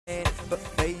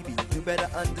You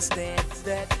better understand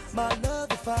that my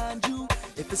love will find you.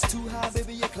 If it's too high,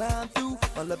 baby, you climb through.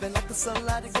 My loving like the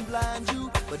sunlight, it can blind you.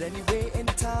 But anyway,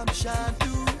 anytime you shine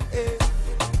through. Hey.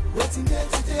 Waiting there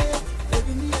today,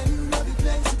 baby, me and you love you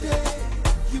playing today.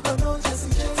 You gon' know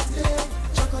Jessie J today.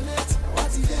 Chocolate,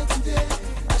 what's it there today?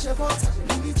 Ashabot,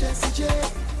 Louis Jessie J.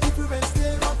 Difference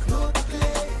day, rock, no the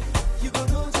play. You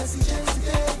gon' know Jessie J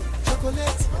today.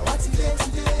 Chocolate, what's it there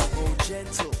today? Go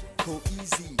gentle, go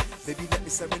easy. Baby, let me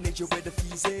serenade you with the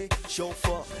fizzy.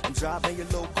 Chauffeur, I'm driving your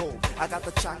loco. I got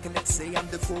the chocolate, say I'm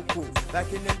the cocoa.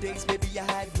 Back in the days, baby, I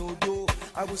had no dough.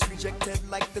 I was rejected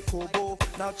like the Kobo.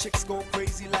 Now chicks go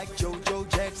crazy like JoJo.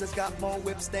 Jags has got more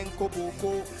whips than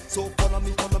Koboko. So follow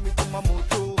me to my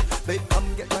moto. Babe,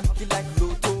 come get lucky like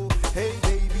Lotto. Hey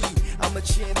baby, I'm a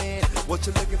chairman. What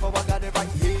you looking for? I got it right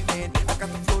here, man. I got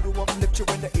the flow to uplift you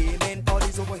in the air, man.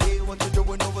 Parties over here, what you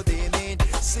doing over there, man?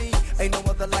 See, ain't no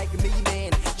other like me,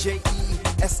 man. Jesse,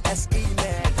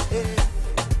 man. Hey.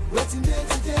 Waiting there